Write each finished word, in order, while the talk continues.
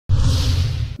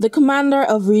The commander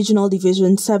of Regional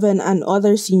Division 7 and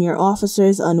other senior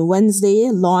officers on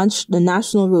Wednesday launched the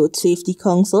National Road Safety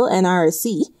Council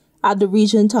 (Nrsc) at the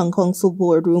Region Town Council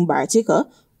Boardroom Bartica,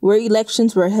 where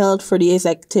elections were held for the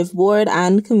executive board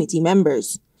and committee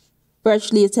members.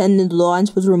 Virtually attending the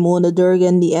launch was Ramona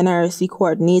Durgan, the Nrsc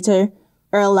coordinator,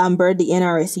 Earl Lambert, the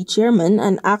Nrsc chairman,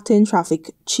 and acting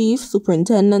traffic chief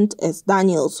superintendent S.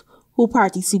 Daniels, who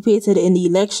participated in the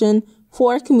election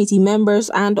for committee members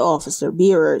and officer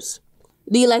bearers.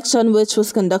 The election, which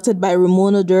was conducted by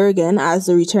Ramona Durgan as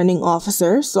the returning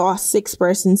officer, saw 6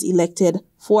 persons elected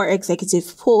for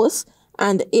executive posts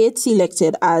and 8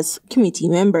 selected as committee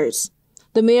members.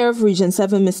 The mayor of Region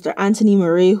 7, Mr. Anthony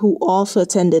Murray, who also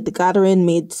attended the gathering,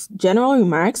 made general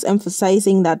remarks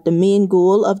emphasizing that the main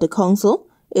goal of the council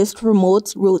is to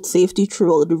promote road safety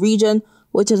throughout the region,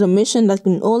 which is a mission that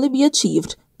can only be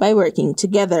achieved by working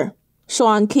together.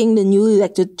 Sean King, the newly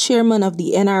elected chairman of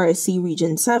the Nrsc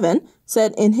Region 7,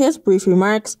 said in his brief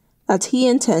remarks that he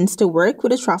intends to work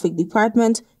with the traffic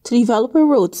department to develop a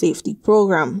road safety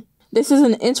program. This is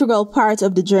an integral part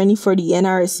of the journey for the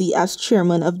Nrsc as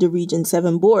chairman of the Region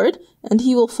 7 board, and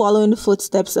he will follow in the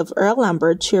footsteps of Earl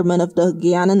Lambert, chairman of the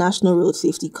Guyana National Road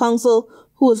Safety Council,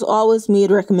 who has always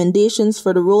made recommendations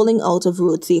for the rolling out of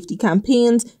road safety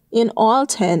campaigns in all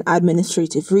 10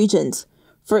 administrative regions.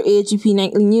 For AGP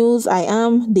Nightly News, I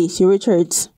am Dacia Richards.